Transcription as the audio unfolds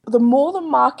the more the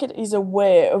market is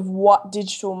aware of what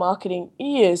digital marketing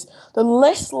is, the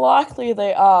less likely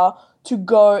they are to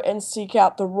go and seek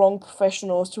out the wrong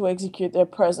professionals to execute their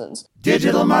presence.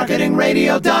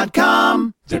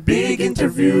 DigitalMarketingRadio.com. The big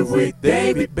interview with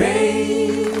David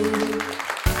Bay.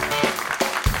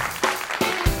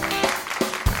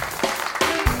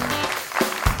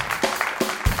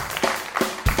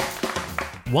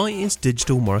 Why is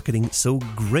digital marketing so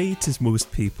great to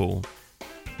most people?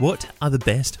 What are the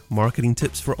best marketing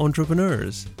tips for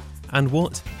entrepreneurs? And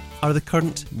what are the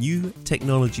current new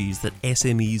technologies that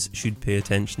SMEs should pay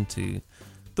attention to?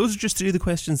 Those are just three of the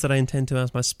questions that I intend to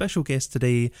ask my special guest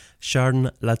today,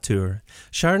 Sharon Latour.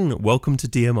 Sharon, welcome to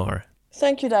DMR.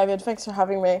 Thank you, David. Thanks for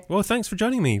having me. Well, thanks for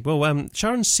joining me. Well,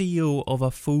 Sharon's CEO of a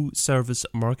full-service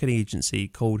marketing agency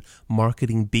called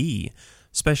Marketing Bee,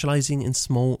 specialising in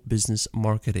small business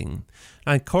marketing.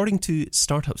 Now, according to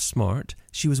Startup Smart,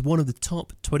 she was one of the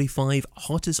top 25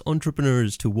 hottest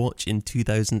entrepreneurs to watch in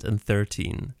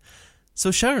 2013.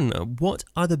 So Sharon, what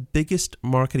are the biggest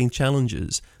marketing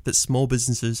challenges that small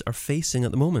businesses are facing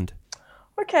at the moment?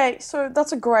 Okay, so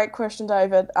that's a great question,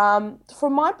 David.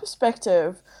 From my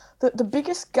perspective, the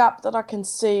biggest gap that I can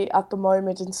see at the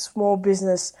moment in small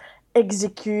business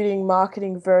executing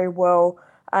marketing very well,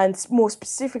 and more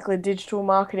specifically digital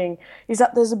marketing, is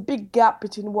that there's a big gap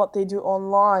between what they do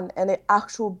online and their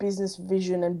actual business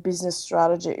vision and business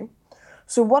strategy.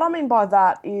 So what I mean by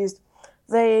that is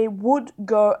they would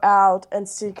go out and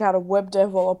seek out a web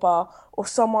developer or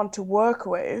someone to work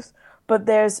with, but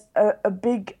there's a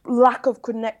big lack of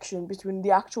connection between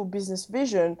the actual business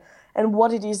vision and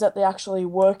what it is that they're actually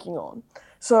working on.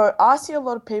 So I see a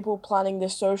lot of people planning their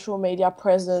social media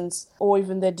presence or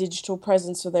even their digital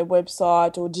presence, so their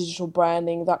website or digital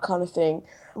branding, that kind of thing,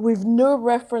 with no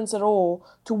reference at all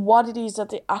to what it is that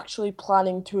they're actually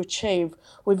planning to achieve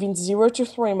within 0 to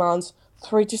 3 months,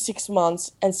 3 to 6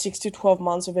 months, and 6 to 12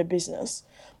 months of a business.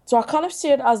 So I kind of see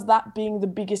it as that being the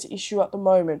biggest issue at the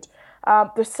moment.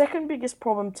 The second biggest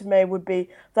problem to me would be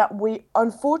that we,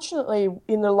 unfortunately,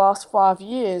 in the last 5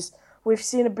 years, we've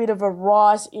seen a bit of a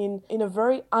rise in a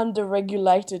very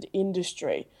under-regulated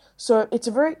industry. So it's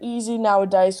very easy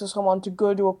nowadays for someone to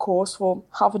go to a course for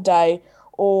half a day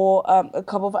or a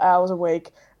couple of hours a week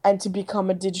and to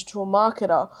become a digital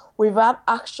marketer without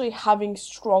actually having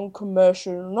strong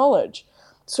commercial knowledge.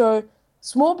 So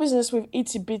small business with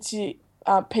itsy-bitsy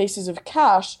pieces of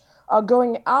cash are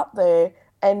going out there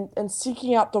and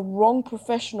seeking out the wrong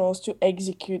professionals to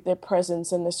execute their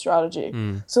presence and their strategy.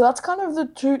 So that's kind of the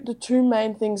two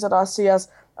main things that I see as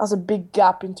a big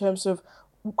gap in terms of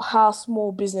how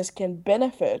small business can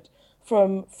benefit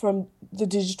from the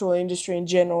digital industry in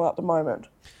general at the moment.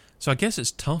 So I guess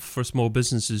it's tough for small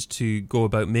businesses to go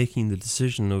about making the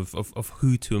decision of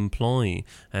who to employ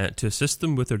to assist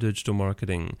them with their digital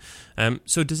marketing.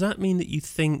 So does that mean that you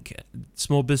think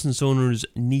small business owners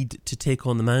need to take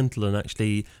on the mantle and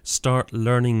actually start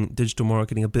learning digital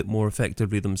marketing a bit more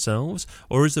effectively themselves?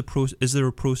 Or is there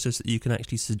a process that you can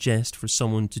actually suggest for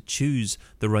someone to choose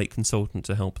the right consultant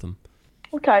to help them?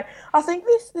 Okay, I think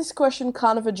this question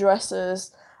kind of addresses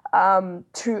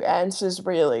two answers,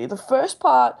 really. The first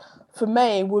part for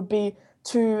me would be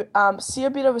to see a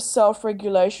bit of a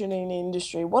self-regulation in the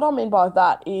industry. What I mean by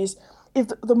that is if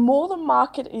the more the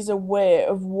market is aware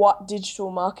of what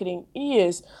digital marketing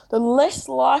is, the less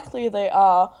likely they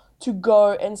are to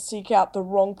go and seek out the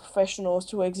wrong professionals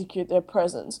to execute their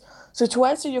presence. So to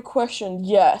answer your question,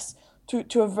 yes,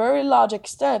 to a very large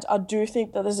extent, I do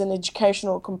think that there's an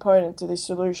educational component to this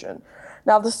solution.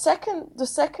 Now, the second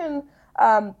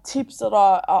tips that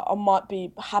I might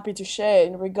be happy to share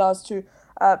in regards to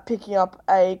picking up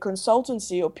a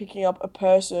consultancy or picking up a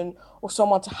person or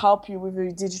someone to help you with your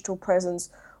digital presence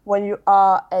when you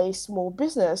are a small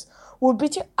business would be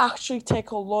to actually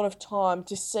take a lot of time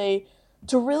to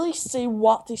really see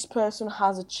what this person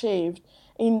has achieved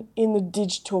in the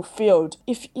digital field.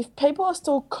 If people are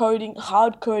still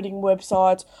hard coding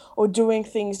websites or doing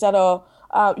things that are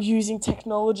using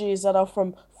technologies that are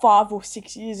from 5 or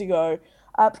 6 years ago,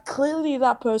 clearly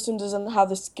that person doesn't have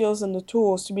the skills and the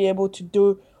tools to be able to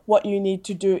do what you need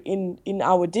to do in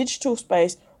our digital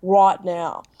space right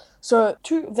now. So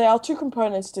there are two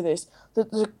components to this,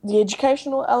 the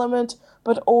educational element,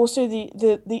 but also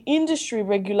the industry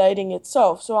regulating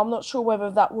itself. So I'm not sure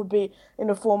whether that would be in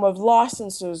the form of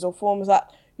licenses or forms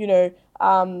that,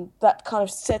 that kind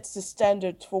of sets the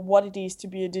standard for what it is to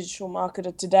be a digital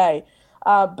marketer today.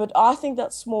 But I think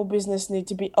that small business need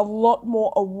to be a lot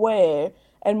more aware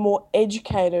and more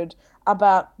educated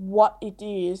about what it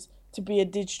is to be a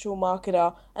digital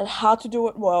marketer and how to do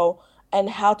it well and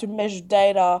how to measure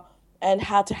data and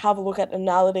how to have a look at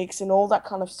analytics and all that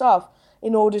kind of stuff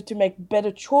in order to make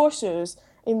better choices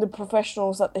in the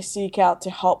professionals that they seek out to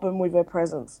help them with their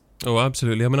presence. Oh,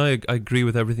 absolutely. I mean, I agree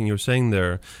with everything you're saying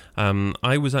there.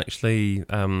 I was actually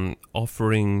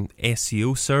offering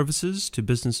SEO services to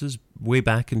businesses way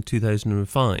back in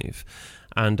 2005.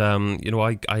 And,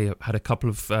 I had a couple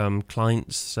of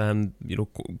clients,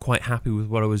 quite happy with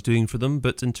what I was doing for them.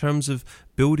 But in terms of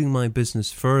building my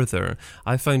business further,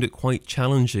 I found it quite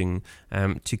challenging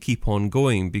to keep on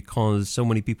going because so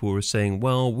many people were saying,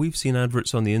 well, we've seen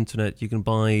adverts on the internet. You can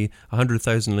buy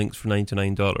 100,000 links for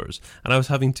 $99. And I was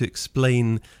having to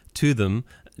explain to them,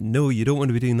 no, you don't want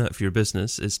to be doing that for your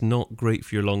business. It's not great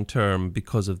for your long term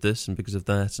because of this and because of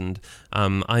that. And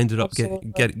I ended up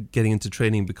getting into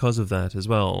training because of that as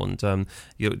well. And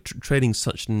training's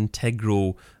such an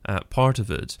integral part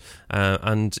of it.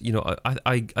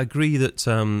 I agree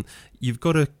that you've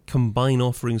got to combine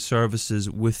offering services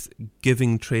with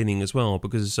giving training as well,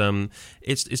 because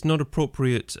it's not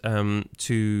appropriate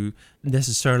to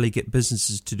necessarily get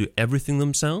businesses to do everything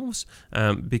themselves,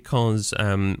 because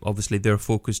obviously their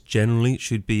focus generally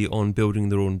should be on building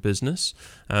their own business.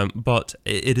 But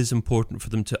it is important for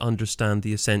them to understand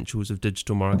the essentials of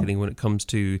digital marketing when it comes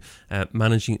to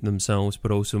managing it themselves,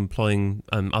 but also employing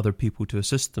other people to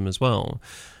assist them as well.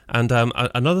 And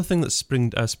another thing that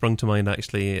sprung to mind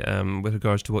actually with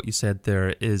regards to what you said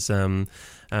there is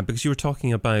because you were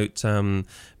talking about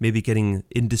maybe getting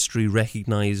industry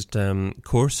recognised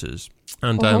courses.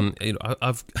 And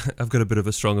I've got a bit of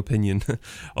a strong opinion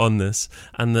on this,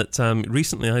 and that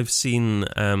recently I've seen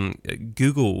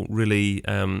Google really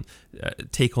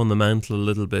take on the mantle a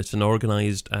little bit and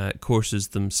organised courses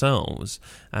themselves,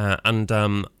 and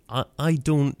I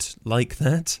don't like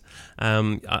that.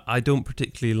 I don't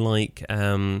particularly like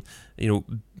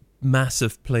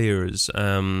massive players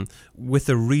with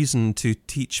a reason to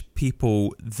teach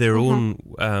people their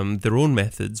own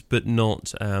methods, but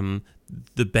not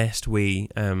the best way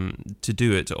to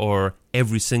do it, or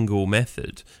every single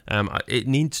method. It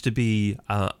needs to be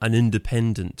an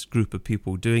independent group of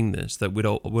people doing this that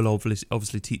will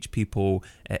obviously teach people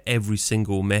every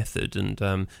single method and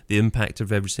the impact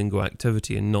of every single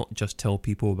activity, and not just tell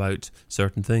people about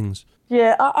certain things.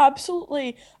 Yeah, I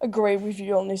absolutely agree with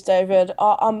you on this, David.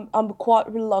 I'm quite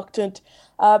reluctant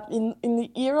in the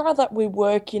era that we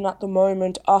work in at the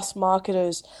moment, us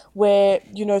marketers, where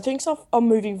things are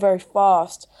moving very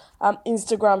fast.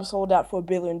 Instagram sold out for $1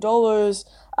 billion,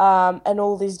 and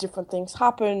all these different things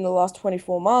happen in the last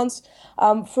 24 months.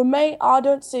 For me, I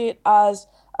don't see it as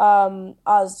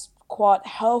quite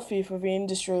healthy for the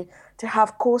industry to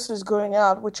have courses going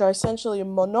out which are essentially a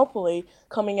monopoly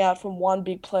coming out from one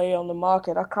big player on the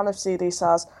market. I kind of see this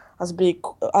as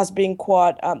being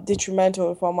quite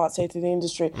detrimental, if I might say, to the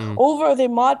industry. Although they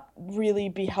might really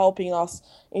be helping us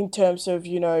in terms of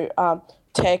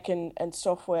tech and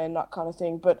software and that kind of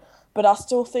thing. But I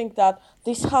still think that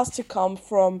this has to come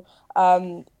from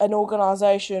an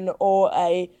organisation or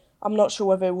I'm not sure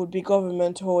whether it would be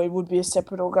government or it would be a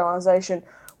separate organisation,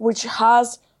 which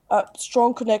has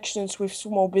strong connections with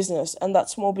small business, and that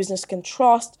small business can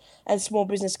trust and small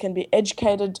business can be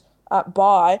educated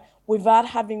by, without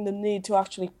having the need to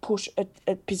actually push a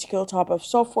particular type of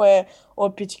software or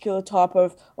a particular type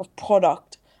of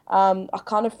product. I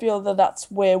kind of feel that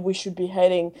that's where we should be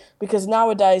heading, because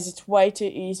nowadays it's way too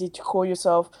easy to call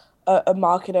yourself a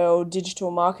marketer or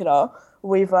digital marketer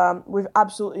with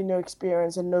absolutely no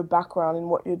experience and no background in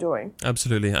what you're doing.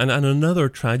 Absolutely, and another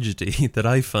tragedy that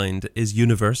I find is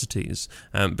universities,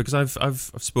 because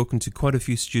I've spoken to quite a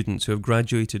few students who have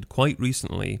graduated quite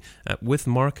recently with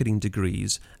marketing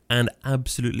degrees and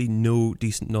absolutely no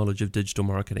decent knowledge of digital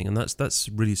marketing, and that's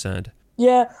really sad.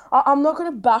 Yeah, I'm not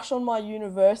going to bash on my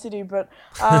university, but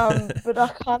but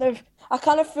I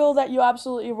kind of feel that you're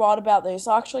absolutely right about this.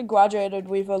 I actually graduated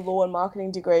with a law and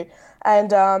marketing degree,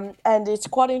 and it's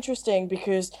quite interesting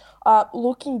because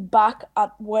looking back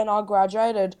at when I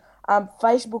graduated,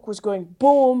 Facebook was going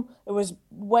boom. It was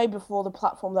way before the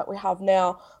platform that we have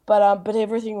now, but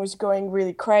everything was going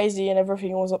really crazy, and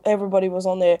everybody was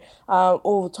on there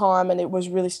all the time, and it was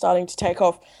really starting to take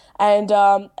off. And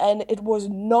it was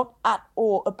not at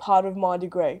all a part of my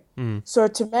degree. So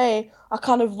to me, I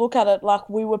kind of look at it like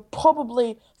we were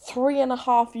probably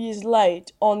 3.5 years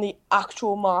late on the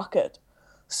actual market.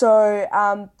 So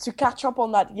to catch up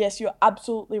on that, yes, you're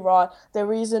absolutely right.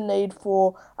 There is a need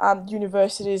for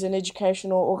universities and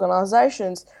educational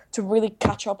organisations to really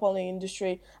catch up on the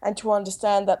industry and to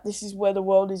understand that this is where the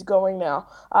world is going now.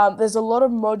 There's a lot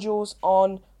of modules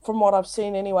from what I've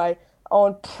seen anyway,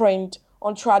 on print,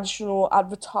 on traditional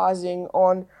advertising,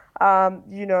 on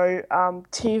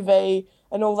TV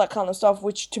and all that kind of stuff,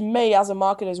 which to me as a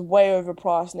marketer is way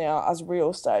overpriced now as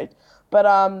real estate. But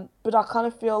I kind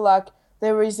of feel like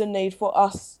there is a need for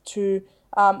us to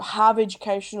have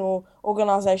educational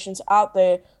organizations out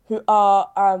there who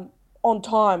are on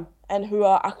time and who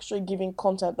are actually giving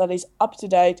content that is up to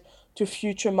date to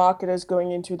future marketers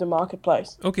going into the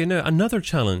marketplace. Okay, now another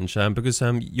challenge, because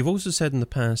you've also said in the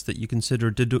past that you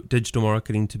consider digital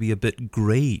marketing to be a bit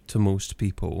grey to most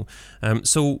people.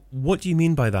 So what do you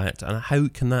mean by that, and how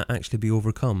can that actually be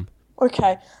overcome?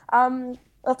 Okay,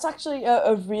 that's actually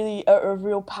a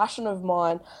real passion of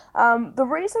mine. The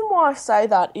reason why I say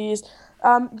that is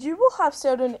you will have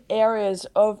certain areas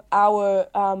of our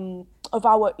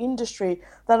industry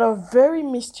that are very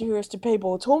mysterious to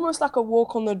people. It's almost like a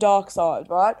walk on the dark side,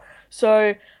 right?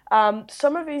 So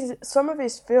some of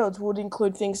these fields would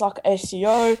include things like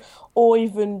SEO or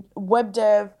even web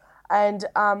dev, and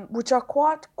which are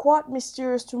quite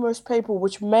mysterious to most people,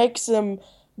 which makes them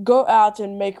go out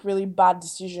and make really bad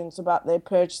decisions about their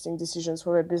purchasing decisions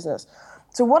for their business.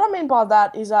 So what I mean by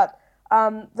that is that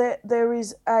there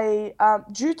is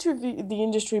due to the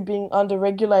industry being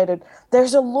under-regulated,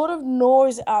 there's a lot of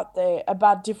noise out there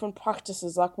about different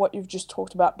practices, like what you've just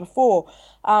talked about before.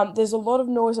 There's a lot of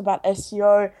noise about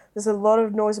SEO. There's a lot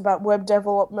of noise about web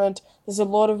development. There's a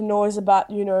lot of noise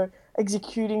about,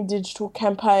 executing digital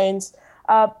campaigns,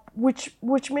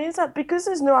 which means that because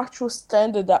there's no actual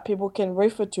standard that people can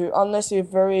refer to unless you're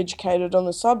very educated on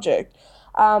the subject,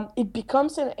 it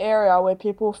becomes an area where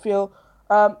people feel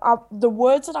the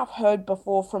words that I've heard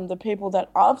before from the people that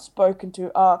I've spoken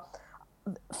to are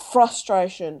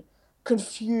frustration,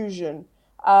 confusion,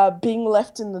 being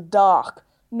left in the dark,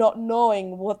 not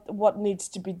knowing what needs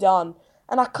to be done.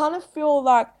 And I kind of feel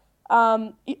like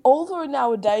although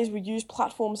nowadays we use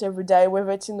platforms every day,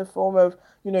 whether it's in the form of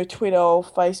Twitter or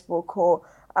Facebook or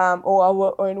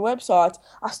our own websites,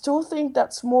 I still think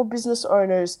that small business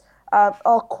owners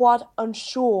are quite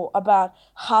unsure about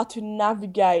how to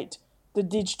navigate the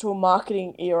digital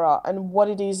marketing era and what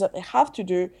it is that they have to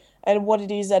do and what it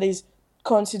is that is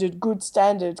considered good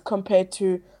standard compared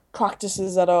to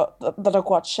practices that are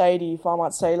quite shady, if I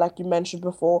might say, like you mentioned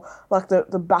before, like the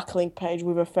backlink page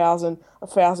with a thousand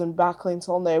backlinks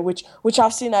on there, which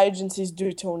I've seen agencies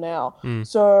do till now.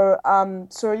 So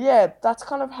yeah, that's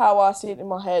kind of how I see it in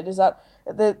my head, is that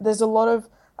there's a lot of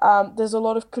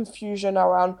confusion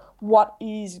around what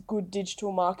is good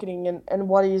digital marketing and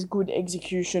what is good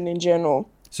execution in general.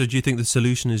 So do you think the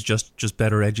solution is just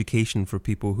better education for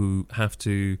people who have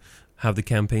to have the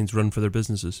campaigns run for their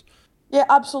businesses? Yeah,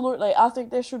 absolutely. I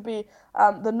think there should be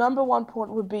the number one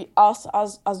point would be us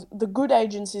as the good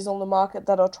agencies on the market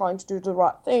that are trying to do the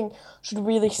right thing should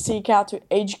really seek out to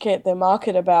educate their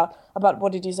market about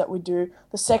what it is that we do.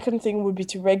 The second thing would be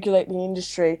to regulate the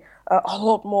industry a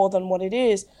lot more than what it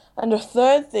is. And the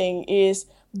third thing is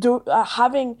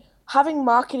having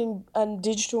marketing and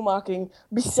digital marketing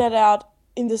be set out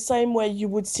in the same way you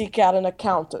would seek out an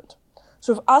accountant.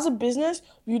 So if, as a business,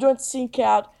 you don't seek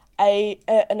out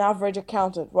an average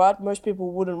accountant, right? Most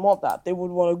people wouldn't want that. They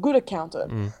would want a good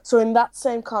accountant. So in that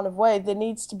same kind of way, there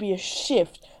needs to be a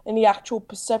shift in the actual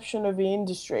perception of the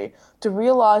industry to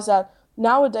realize that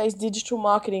nowadays digital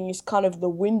marketing is kind of the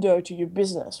window to your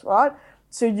business, right?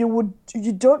 So you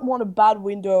don't want a bad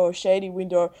window or a shady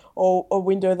window or a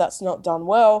window that's not done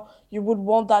well. You would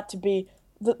want that to be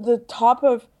the type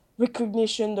of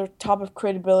recognition, the type of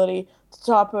credibility, the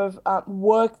type of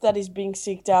work that is being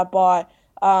sought out by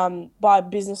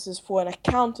businesses for an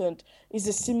accountant is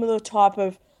a similar type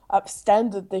of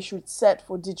standard they should set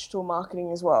for digital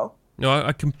marketing as well. No,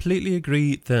 I completely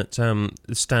agree that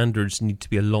the standards need to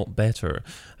be a lot better.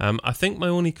 I think my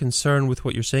only concern with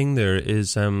what you're saying there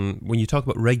is when you talk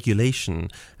about regulation,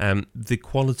 the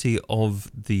quality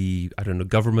of the,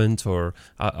 government or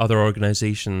other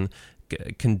organisation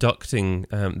conducting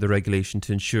the regulation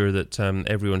to ensure that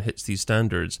everyone hits these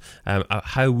standards.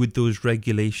 How would those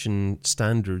regulation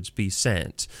standards be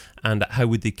set, and how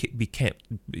would they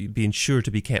be ensured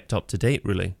to be kept up to date,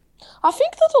 really? I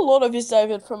think that a lot of this,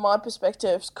 David, from my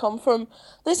perspective, come from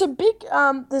there's a big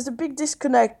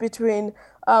disconnect between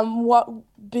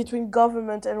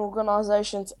government and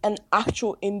organizations and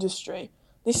actual industry.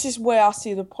 This is where I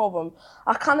see the problem.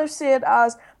 I kind of see it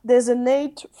as there's a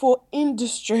need for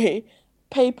industry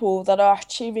people that are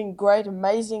achieving great,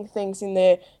 amazing things in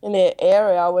their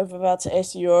area, whether that's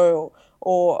SEO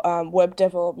or web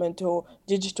development or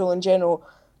digital in general,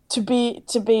 to be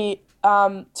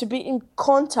in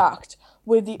contact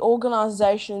with the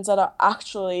organizations that are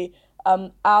actually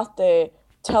out there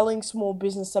telling small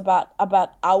business about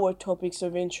our topics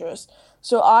of interest.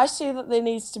 So I see that there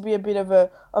needs to be a bit of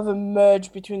a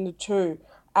merge between the two.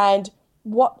 And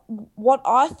what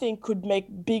I think could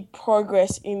make big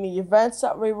progress in the events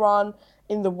that we run,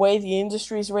 in the way the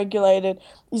industry is regulated,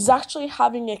 is actually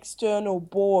having external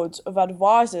boards of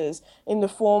advisors in the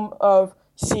form of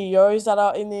CEOs that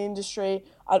are in the industry,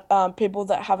 people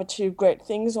that have achieved great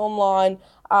things online,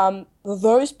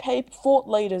 those thought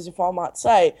leaders, if I might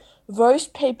say, those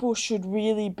people should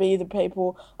really be the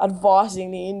people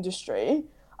advising the industry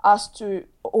as to,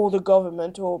 or the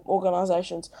government or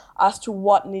organisations, as to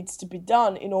what needs to be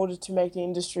done in order to make the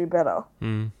industry better.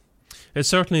 It's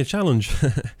certainly a challenge.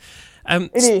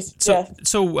 It is, yes.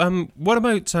 So, what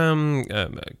about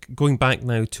going back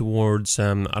now towards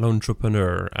an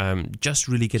entrepreneur just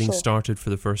really getting started for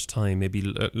the first time,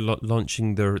 maybe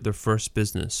launching their first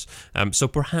business, so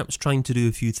perhaps trying to do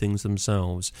a few things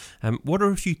themselves. What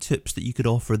are a few tips that you could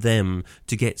offer them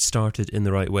to get started in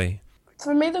the right way?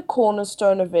 For me, the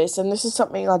cornerstone of this, and this is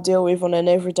something I deal with on an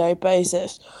everyday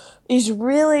basis, is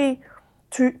really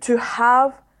to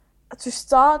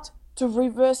start to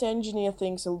reverse engineer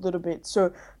things a little bit.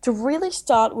 So to really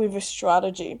start with a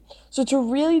strategy. So to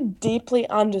really deeply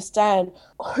understand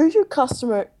who your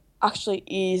customer actually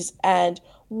is and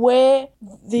where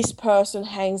this person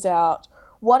hangs out,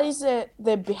 what is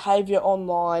their behavior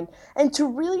online, and to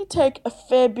really take a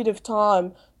fair bit of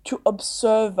time to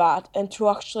observe that and to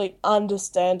actually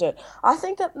understand it. I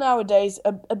think that nowadays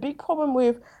a big problem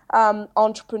with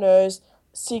entrepreneurs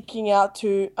seeking out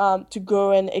to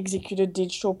go and execute a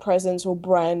digital presence or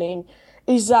branding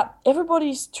is that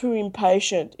everybody's too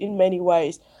impatient in many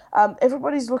ways.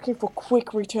 Everybody's looking for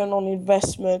quick return on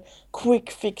investment, quick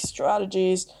fix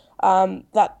strategies, I'm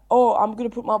going to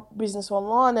put my business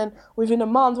online and within a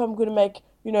month I'm going to make,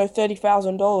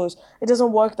 $30,000. It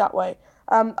doesn't work that way.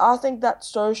 I think that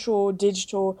social,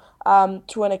 digital,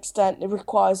 to an extent, it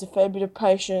requires a fair bit of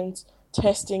patience,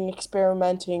 testing,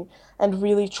 experimenting, and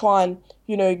really trying,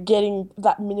 getting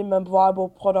that minimum viable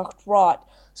product right.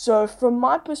 So from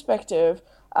my perspective,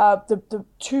 the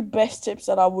two best tips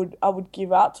that I would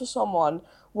give out to someone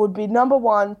would be, number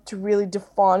one, to really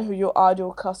define who your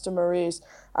ideal customer is.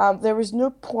 There is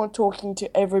no point talking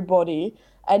to everybody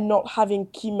and not having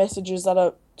key messages that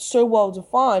are so well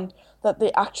defined that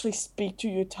they actually speak to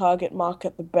your target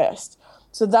market the best.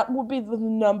 So that would be the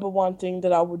number one thing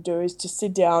that I would do, is to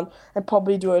sit down and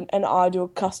probably do an ideal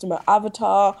customer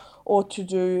avatar, or to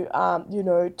do,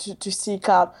 to seek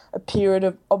out a period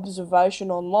of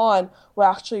observation online where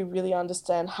I actually really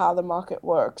understand how the market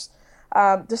works.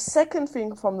 The second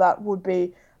thing from that would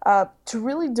be to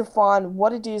really define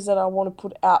what it is that I want to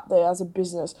put out there as a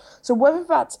business. So whether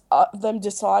that's them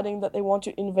deciding that they want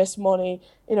to invest money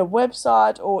in a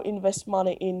website, or invest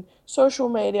money in social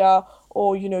media,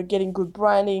 or getting good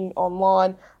branding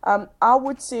online, I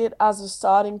would see it as a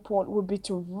starting point would be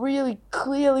to really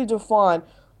clearly define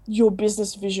your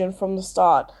business vision from the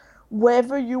start.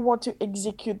 Whether you want to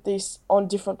execute this on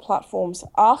different platforms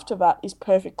after that is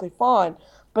perfectly fine.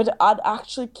 But I'd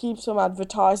actually keep some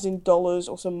advertising dollars,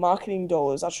 or some marketing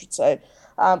dollars, I should say,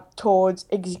 towards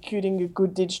executing a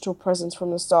good digital presence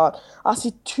from the start. I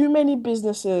see too many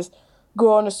businesses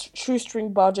go on a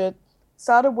shoestring budget,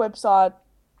 start a website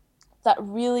that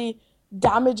really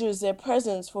damages their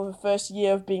presence for the first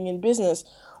year of being in business,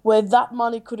 where that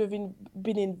money could have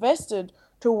been invested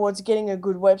towards getting a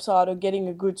good website or getting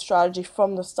a good strategy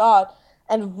from the start,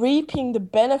 and reaping the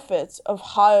benefits of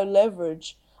higher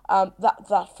leverage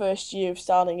that first year of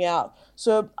starting out.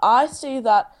 So I see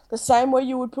that the same way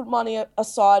you would put money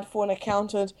aside for an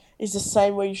accountant is the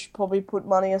same way you should probably put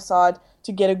money aside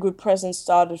to get a good presence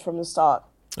started from the start.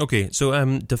 Okay,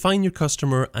 so define your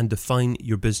customer and define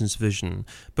your business vision.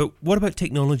 But what about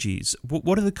technologies?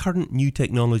 What are the current new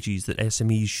technologies that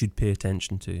SMEs should pay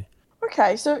attention to?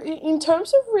 Okay, so in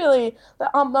terms of really,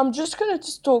 I'm just going to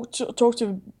just talk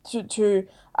to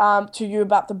you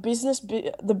about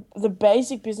the the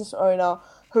basic business owner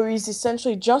who is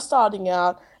essentially just starting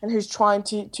out and who's trying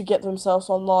to get themselves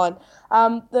online.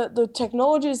 The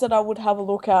technologies that I would have a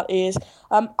look at is,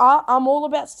 I'm all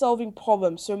about solving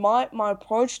problems. So my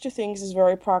approach to things is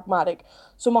very pragmatic.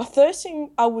 So my first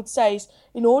thing I would say is,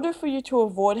 in order for you to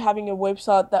avoid having a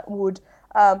website that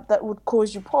would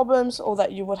cause you problems, or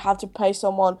that you would have to pay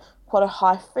someone quite a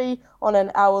high fee on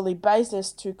an hourly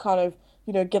basis to kind of,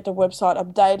 get the website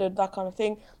updated, that kind of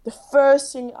thing. The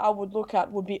first thing I would look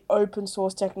at would be open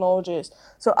source technologies.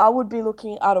 So I would be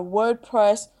looking at a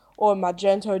WordPress or a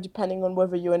Magento, depending on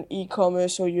whether you're an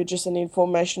e-commerce or you're just an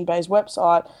information-based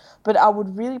website. But I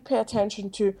would really pay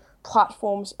attention to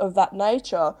platforms of that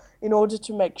nature in order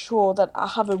to make sure that I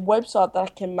have a website that I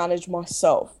can manage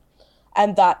myself,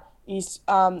 and that is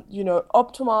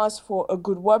optimized for a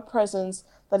good web presence,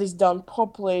 that is done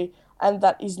properly, and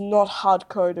that is not hard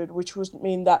coded, which would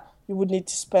mean that you would need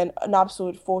to spend an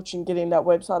absolute fortune getting that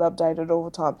website updated all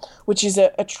the time, which is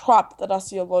a trap that I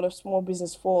see a lot of small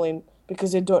business fall in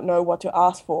because they don't know what to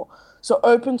ask for. So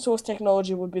open source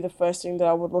technology would be the first thing that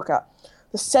I would look at.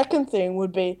 The second thing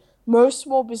would be most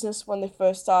small business, when they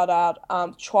first start out,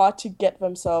 try to get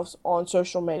themselves on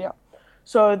social media.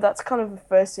 So that's kind of the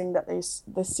first thing that they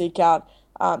seek out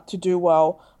to do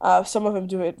well. Some of them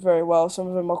do it very well. Some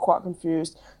of them are quite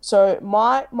confused. So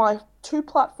my two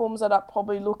platforms that I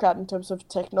probably look at in terms of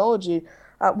technology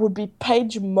would be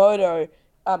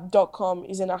PageModo.com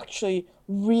is an actually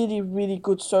really, really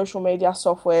good social media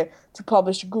software to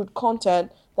publish good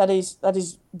content that is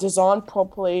designed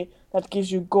properly, that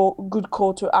gives you good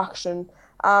call to action.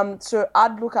 So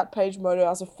I'd look at PageModo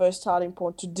as a first starting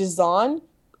point to design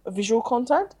visual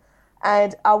content.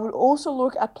 And I would also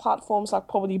look at platforms like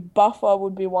probably Buffer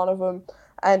would be one of them,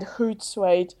 and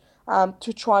Hootsuite,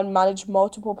 to try and manage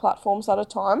multiple platforms at a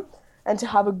time and to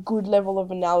have a good level of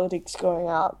analytics going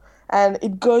out. And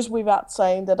it goes without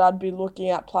saying that I'd be looking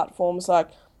at platforms like,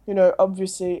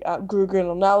 obviously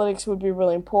Google Analytics would be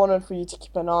really important for you to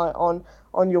keep an eye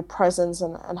on your presence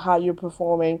and how you're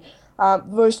performing.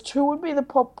 Those two would be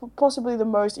possibly the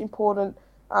most important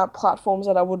platforms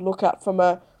that I would look at from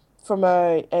a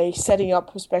setting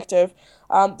up perspective.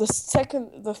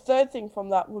 The third thing from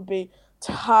that would be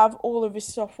to have all of this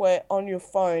software on your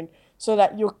phone so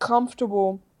that you're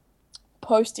comfortable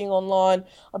posting online,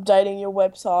 updating your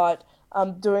website,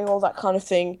 doing all that kind of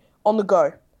thing on the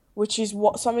go, which is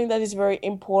something that is very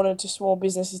important to small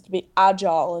businesses, to be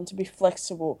agile and to be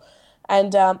flexible,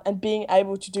 and being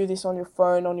able to do this on your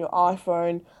phone, on your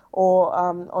iPhone, or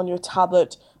on your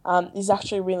tablet is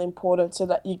actually really important, so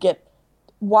that you get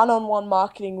one-on-one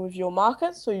marketing with your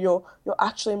market. So you're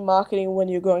actually marketing when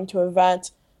you're going to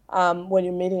event, when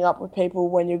you're meeting up with people,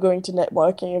 when you're going to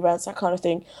networking events, that kind of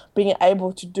thing, being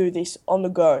able to do this on the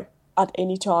go at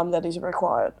any time that is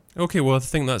required. Okay, well, I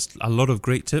think that's a lot of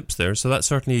great tips there. So that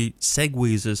certainly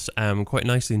segues us quite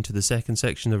nicely into the second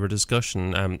section of our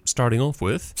discussion, starting off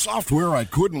with software I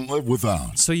couldn't live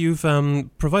without. So you've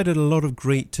provided a lot of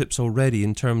great tips already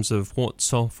in terms of what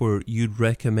software you'd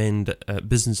recommend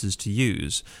businesses to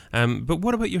use. But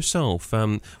what about yourself?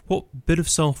 What bit of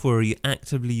software are you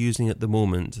actively using at the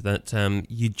moment that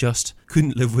you just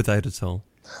couldn't live without at all?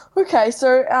 Okay,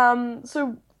 so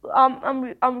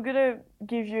I'm gonna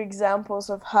give you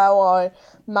examples of how I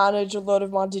manage a lot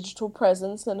of my digital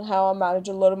presence and how I manage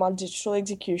a lot of my digital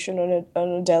execution on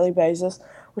a daily basis,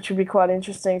 which would be quite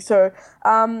interesting. So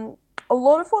a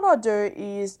lot of what I do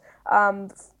is I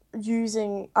use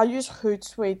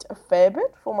Hootsuite a fair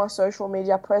bit for my social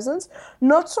media presence,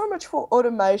 not so much for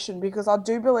automation, because I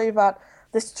do believe that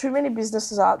there's too many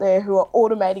businesses out there who are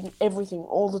automating everything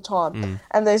all the time,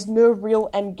 and there's no real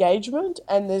engagement,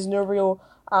 and there's no real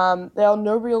there are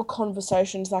no real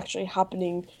conversations actually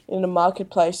happening in the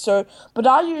marketplace. So, but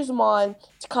I use mine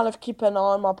to kind of keep an eye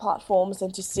on my platforms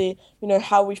and to see,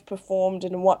 how we've performed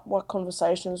and what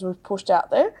conversations we've pushed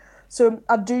out there. So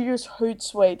I do use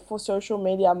Hootsuite for social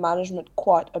media management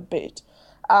quite a bit.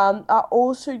 I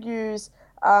also use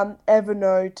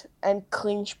Evernote and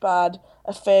Clinchpad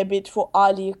a fair bit for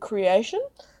idea creation.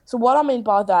 So what I mean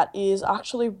by that is I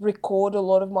actually record a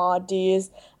lot of my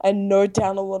ideas and note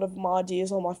down a lot of my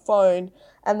ideas on my phone,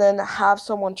 and then have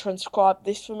someone transcribe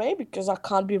this for me, because I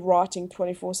can't be writing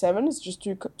 24/7. It's just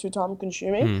too time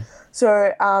consuming.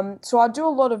 So I do a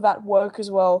lot of that work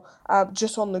as well,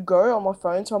 just on the go on my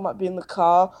phone. So I might be in the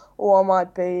car, or I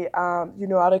might be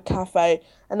at a cafe,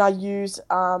 and I use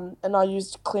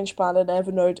Clinchpad and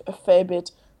Evernote a fair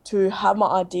bit to have my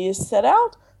ideas set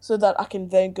out, so that I can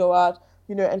then go out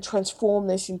and transform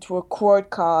this into a quote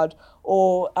card,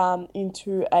 or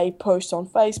into a post on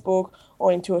Facebook,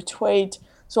 or into a tweet.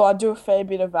 So I do a fair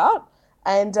bit of that,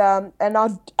 and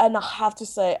I have to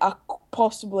say I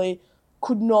possibly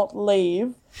could not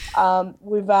leave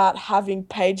without having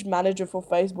Page Manager for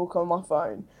Facebook on my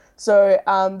phone. So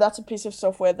that's a piece of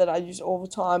software that I use all the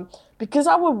time, because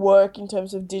our work in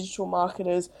terms of digital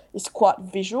marketers is quite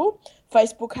visual.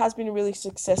 Facebook has been really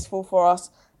successful for us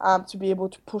to be able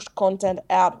to push content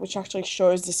out, which actually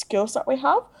shows the skills that we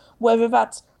have, whether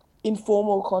that's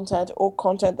informal content or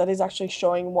content that is actually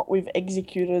showing what we've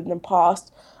executed in the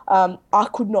past. I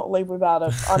could not live without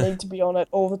it. I need to be on it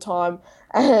all the time.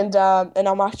 And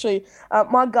I'm actually,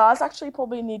 my guys actually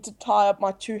probably need to tie up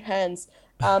my two hands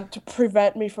to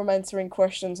prevent me from answering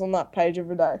questions on that page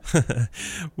every day.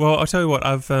 Well, I'll tell you what,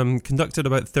 I've conducted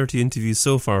about 30 interviews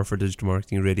so far for Digital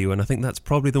Marketing Radio, and I think that's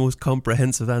probably the most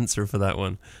comprehensive answer for that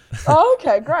one. Oh,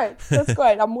 okay, great. That's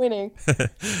great. I'm winning.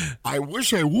 I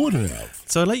wish I would have.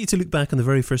 So I'd like you to look back on the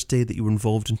very first day that you were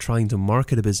involved in trying to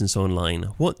market a business online.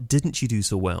 What didn't you do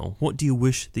so well? What do you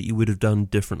wish that you would have done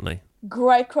differently?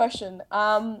 Great question.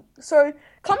 So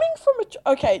coming from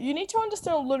you need to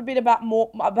understand a little bit about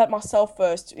myself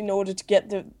first in order to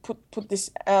get put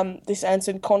this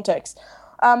answer in context.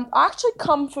 I actually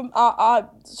come from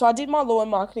so I did my law and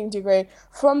marketing degree.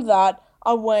 From that,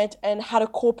 I went and had a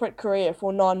corporate career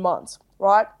for 9 months.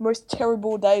 Right, most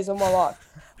terrible days of my life.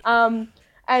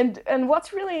 And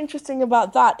what's really interesting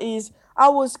about that is I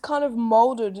was kind of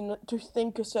molded to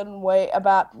think a certain way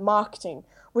about marketing,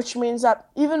 which means that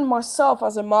even myself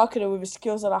as a marketer with the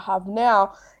skills that I have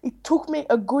now, it took me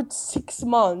a good 6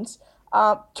 months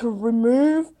to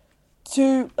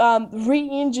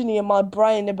re-engineer my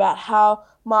brain about how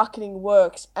marketing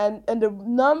works. And the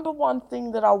number one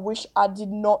thing that I wish I did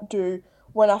not do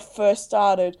when I first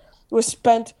started was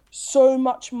spend so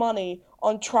much money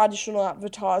on traditional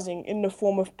advertising in the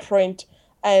form of print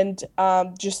and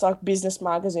just like business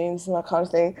magazines and that kind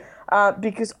of thing,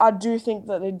 because I do think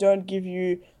that they don't give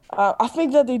you, I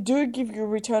think that they do give you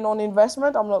return on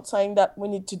investment. I'm not saying that we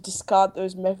need to discard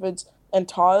those methods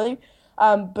entirely,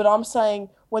 but I'm saying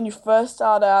when you first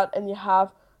start out and you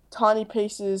have tiny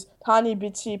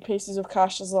bitsy pieces of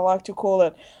cash, as I like to call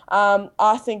it,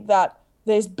 I think that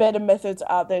there's better methods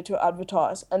out there to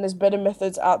advertise, and there's better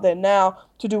methods out there now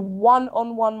to do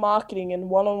one-on-one marketing and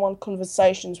one-on-one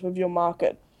conversations with your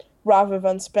market rather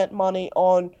than spend money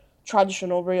on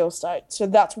traditional real estate. So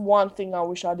that's one thing I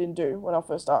wish I didn't do when I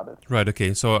first started. Right,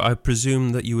 okay. So I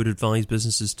presume that you would advise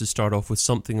businesses to start off with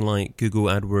something like Google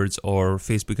AdWords or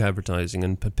Facebook advertising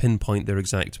and pinpoint their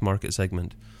exact market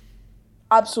segment.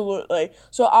 Absolutely.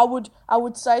 So I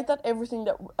would say that everything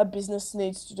that a business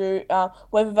needs to do,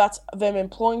 whether that's them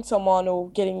employing someone or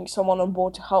getting someone on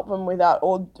board to help them with that,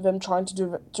 or them trying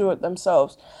to do it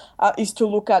themselves, is to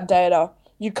look at data.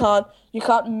 You can't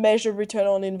measure return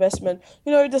on investment.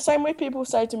 You know, the same way people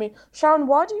say to me, Sharon,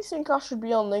 why do you think I should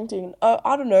be on LinkedIn?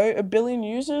 I don't know, 1 billion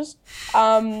users.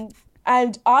 And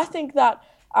I think that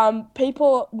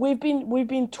we've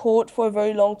been taught for a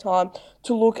very long time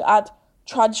to look at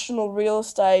traditional real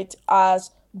estate as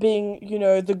being, you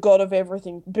know, the god of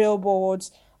everything,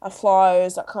 billboards,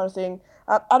 flyers, that kind of thing.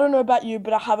 I don't know about you,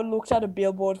 but I haven't looked at a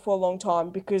billboard for a long time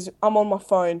because I'm on my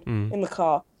phone in the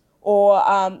car, or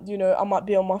you know, I might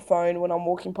be on my phone when I'm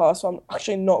walking past, so I'm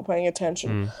actually not paying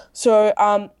attention. So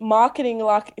marketing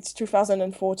like it's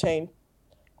 2014,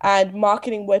 and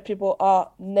marketing where people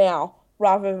are now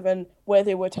rather than where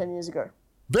they were 10 years ago.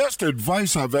 Best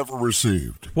advice I've ever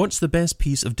received. What's the best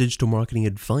piece of digital marketing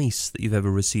advice that you've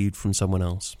ever received from someone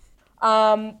else?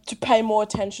 To pay more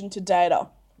attention to data,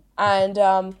 and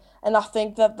I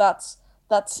think that's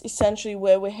essentially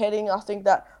where we're heading. I think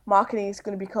that marketing is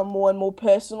going to become more and more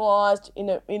personalized in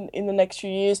the next few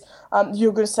years.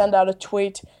 You're going to send out a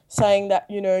tweet saying that,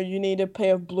 you know, you need a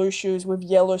pair of blue shoes with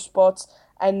yellow spots,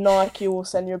 and Nike will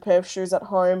send you a pair of shoes at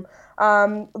home.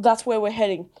 That's where we're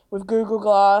heading with Google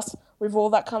Glass, with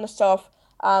all that kind of stuff,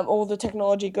 all the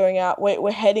technology going out.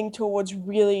 We're heading towards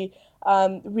really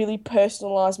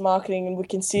personalized marketing, and we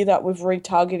can see that with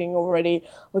retargeting already.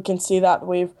 We can see that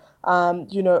with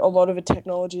you know, a lot of the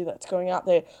technology that's going out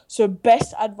there. So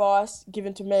best advice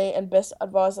given to me and best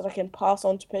advice that I can pass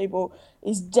on to people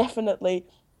is definitely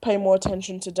pay more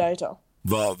attention to data.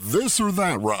 The this or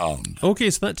that round. Okay,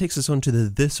 so that takes us on to the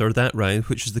this or that round,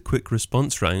 which is the quick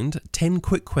response round. 10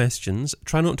 quick questions.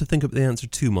 Try not to think about the answer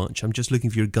too much. I'm just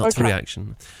looking for your gut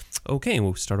reaction. Okay,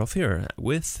 we'll start off here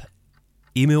with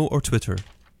email or Twitter?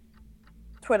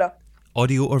 Twitter.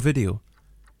 Audio or video?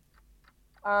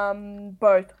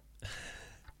 Both.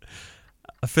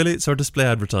 Affiliates or display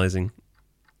advertising?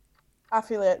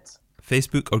 Affiliates.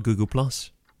 Facebook or Google+?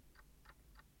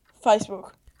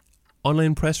 Facebook.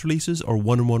 Online press releases or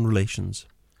one-on-one relations?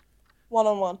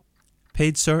 One-on-one.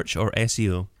 Paid search or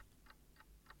SEO?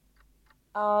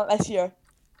 SEO.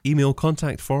 Email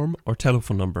contact form or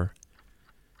telephone number?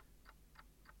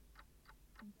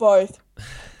 Both.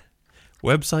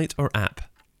 Website or app?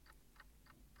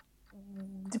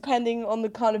 Depending on the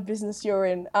kind of business you're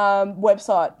in.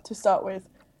 Website to start with.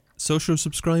 Social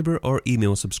subscriber or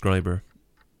email subscriber?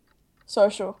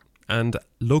 Social. And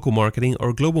local marketing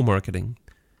or global marketing?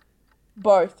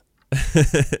 Both.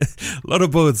 A lot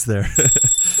of boths there.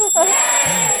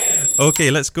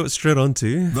 Okay, let's go straight on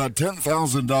to the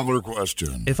 $10,000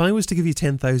 question. If I was to give you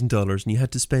 $10,000 and you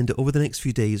had to spend it over the next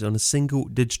few days on a single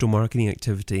digital marketing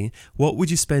activity, what would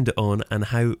you spend it on and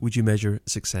how would you measure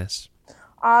success?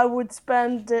 I would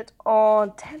spend it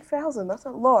on 10,000. That's a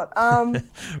lot.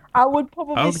 I would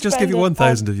probably. I'll just give you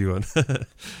 1,000 if you want.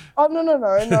 Oh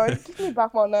no! Give me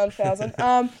back my 9,000.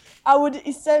 I would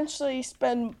essentially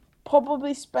spend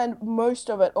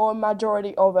most of it or a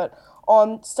majority of it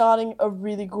on starting a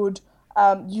really good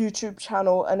YouTube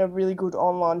channel and a really good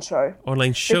online show.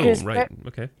 Online show, because, right?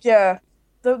 Okay. Yeah.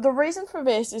 The reason for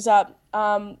this is that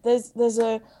there's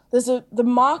the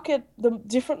market, the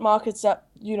different markets that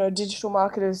digital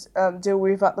marketers deal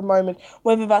with at the moment,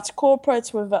 whether that's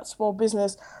corporates, whether that's small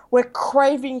business. We're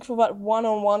craving for that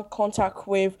one-on-one contact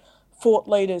with thought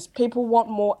leaders. People want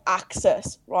more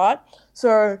access, right?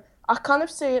 So I kind of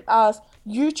see it as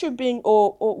YouTube being,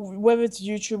 or whether it's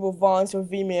YouTube or Vines or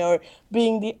Vimeo,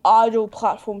 being the ideal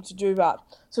platform to do that.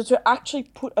 So to actually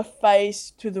put a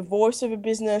face to the voice of a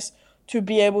business, to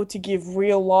be able to give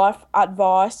real life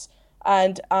advice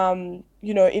and,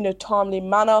 in a timely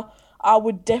manner, I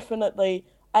would definitely,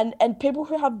 and people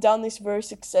who have done this very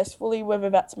successfully, whether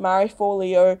that's Marie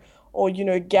Forleo or,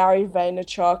 Gary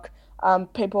Vaynerchuk,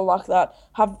 people like that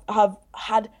have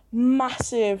had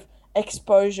massive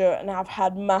exposure and have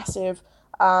had massive,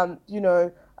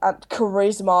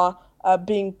 charisma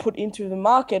being put into the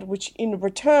market, which in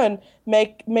return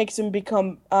makes them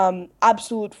become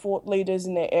absolute thought leaders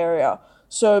in their area.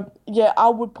 So yeah, I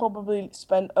would probably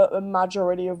spend a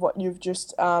majority of what you've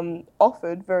just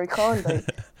offered very kindly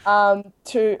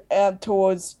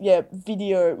towards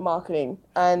video marketing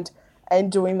and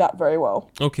doing that very well.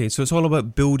 Okay, so it's all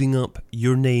about building up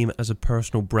your name as a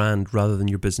personal brand rather than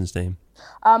your business name.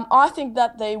 I think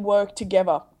that they work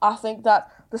together. I think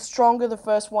that the stronger the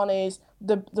first one is,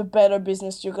 the better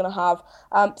business you're going to have.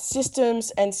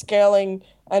 Systems and scaling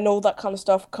and all that kind of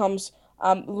stuff comes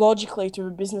logically to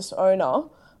a business owner,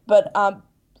 but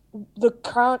the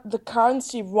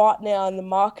currency right now in the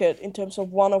market in terms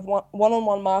of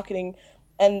one-on-one marketing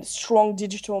and strong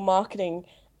digital marketing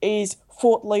is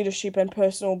thought leadership and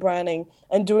personal branding,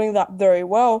 and doing that very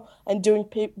well, and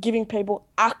giving people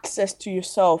access to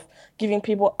yourself, giving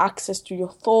people access to your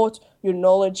thoughts, your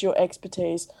knowledge, your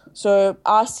expertise. So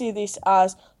I see this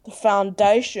as the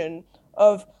foundation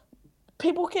of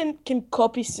people can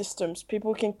copy systems,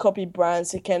 people can copy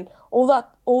brands, they can all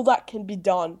that can be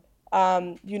done,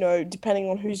 depending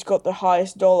on who's got the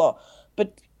highest dollar.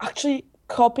 But actually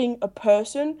copying a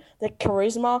person, their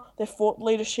charisma, their thought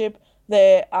leadership,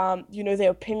 their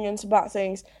opinions about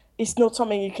things, is not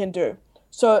something you can do.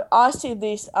 So I see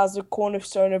this as the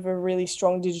cornerstone of a really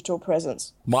strong digital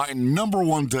presence. My number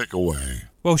one takeaway.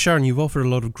 Well, Sharon, you've offered a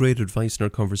lot of great advice in our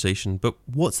conversation, but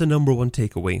what's the number one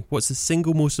takeaway? What's the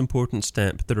single most important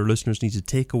step that our listeners need to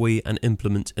take away and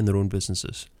implement in their own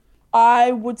businesses?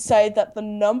 I would say that the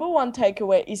number one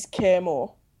takeaway is care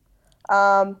more.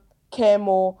 Care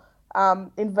more.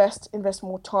 Invest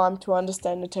more time to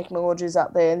understand the technologies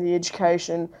out there and the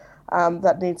education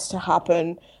that needs to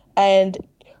happen, and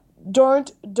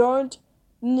don't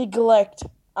neglect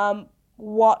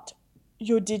what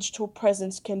your digital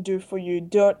presence can do for you.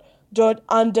 Don't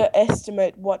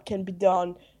underestimate what can be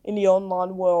done in the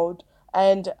online world,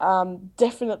 and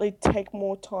definitely take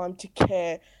more time to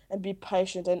care and be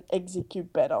patient and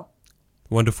execute better.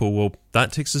 Wonderful. Well,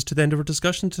 that takes us to the end of our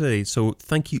discussion today. So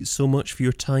thank you so much for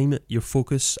your time, your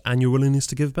focus, and your willingness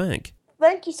to give back.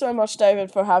 Thank you so much,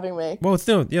 David, for having me. Well,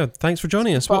 thanks for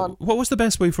joining us. What was the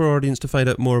best way for our audience to find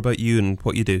out more about you and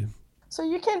what you do? So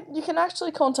you can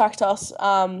actually contact us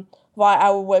via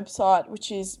our website,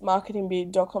 which is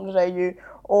marketingbee.com.au,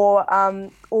 or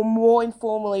more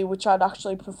informally, which I'd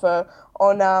actually prefer,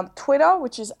 on Twitter,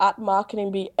 which is at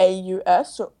marketingbeeaus,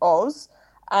 so Oz.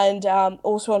 And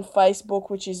also on Facebook,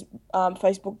 which is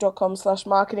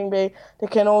facebook.com/marketingbee. They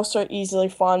can also easily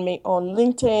find me on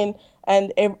LinkedIn,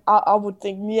 and I would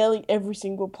think nearly every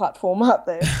single platform out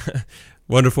there.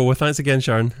 Wonderful. Well, thanks again,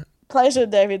 Sharon. Pleasure,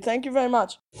 David. Thank you very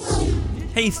much.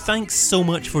 Hey, thanks so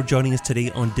much for joining us today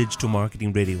on Digital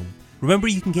Marketing Radio. Remember,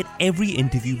 you can get every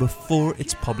interview before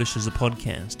it's published as a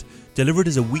podcast, delivered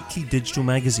as a weekly digital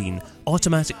magazine,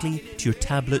 automatically to your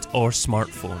tablet or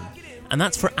smartphone. And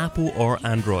that's for Apple or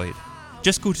Android.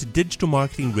 Just go to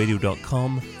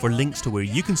digitalmarketingradio.com for links to where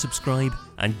you can subscribe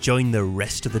and join the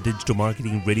rest of the Digital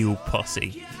Marketing Radio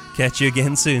posse. Catch you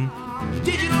again soon.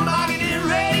 Digital Marketing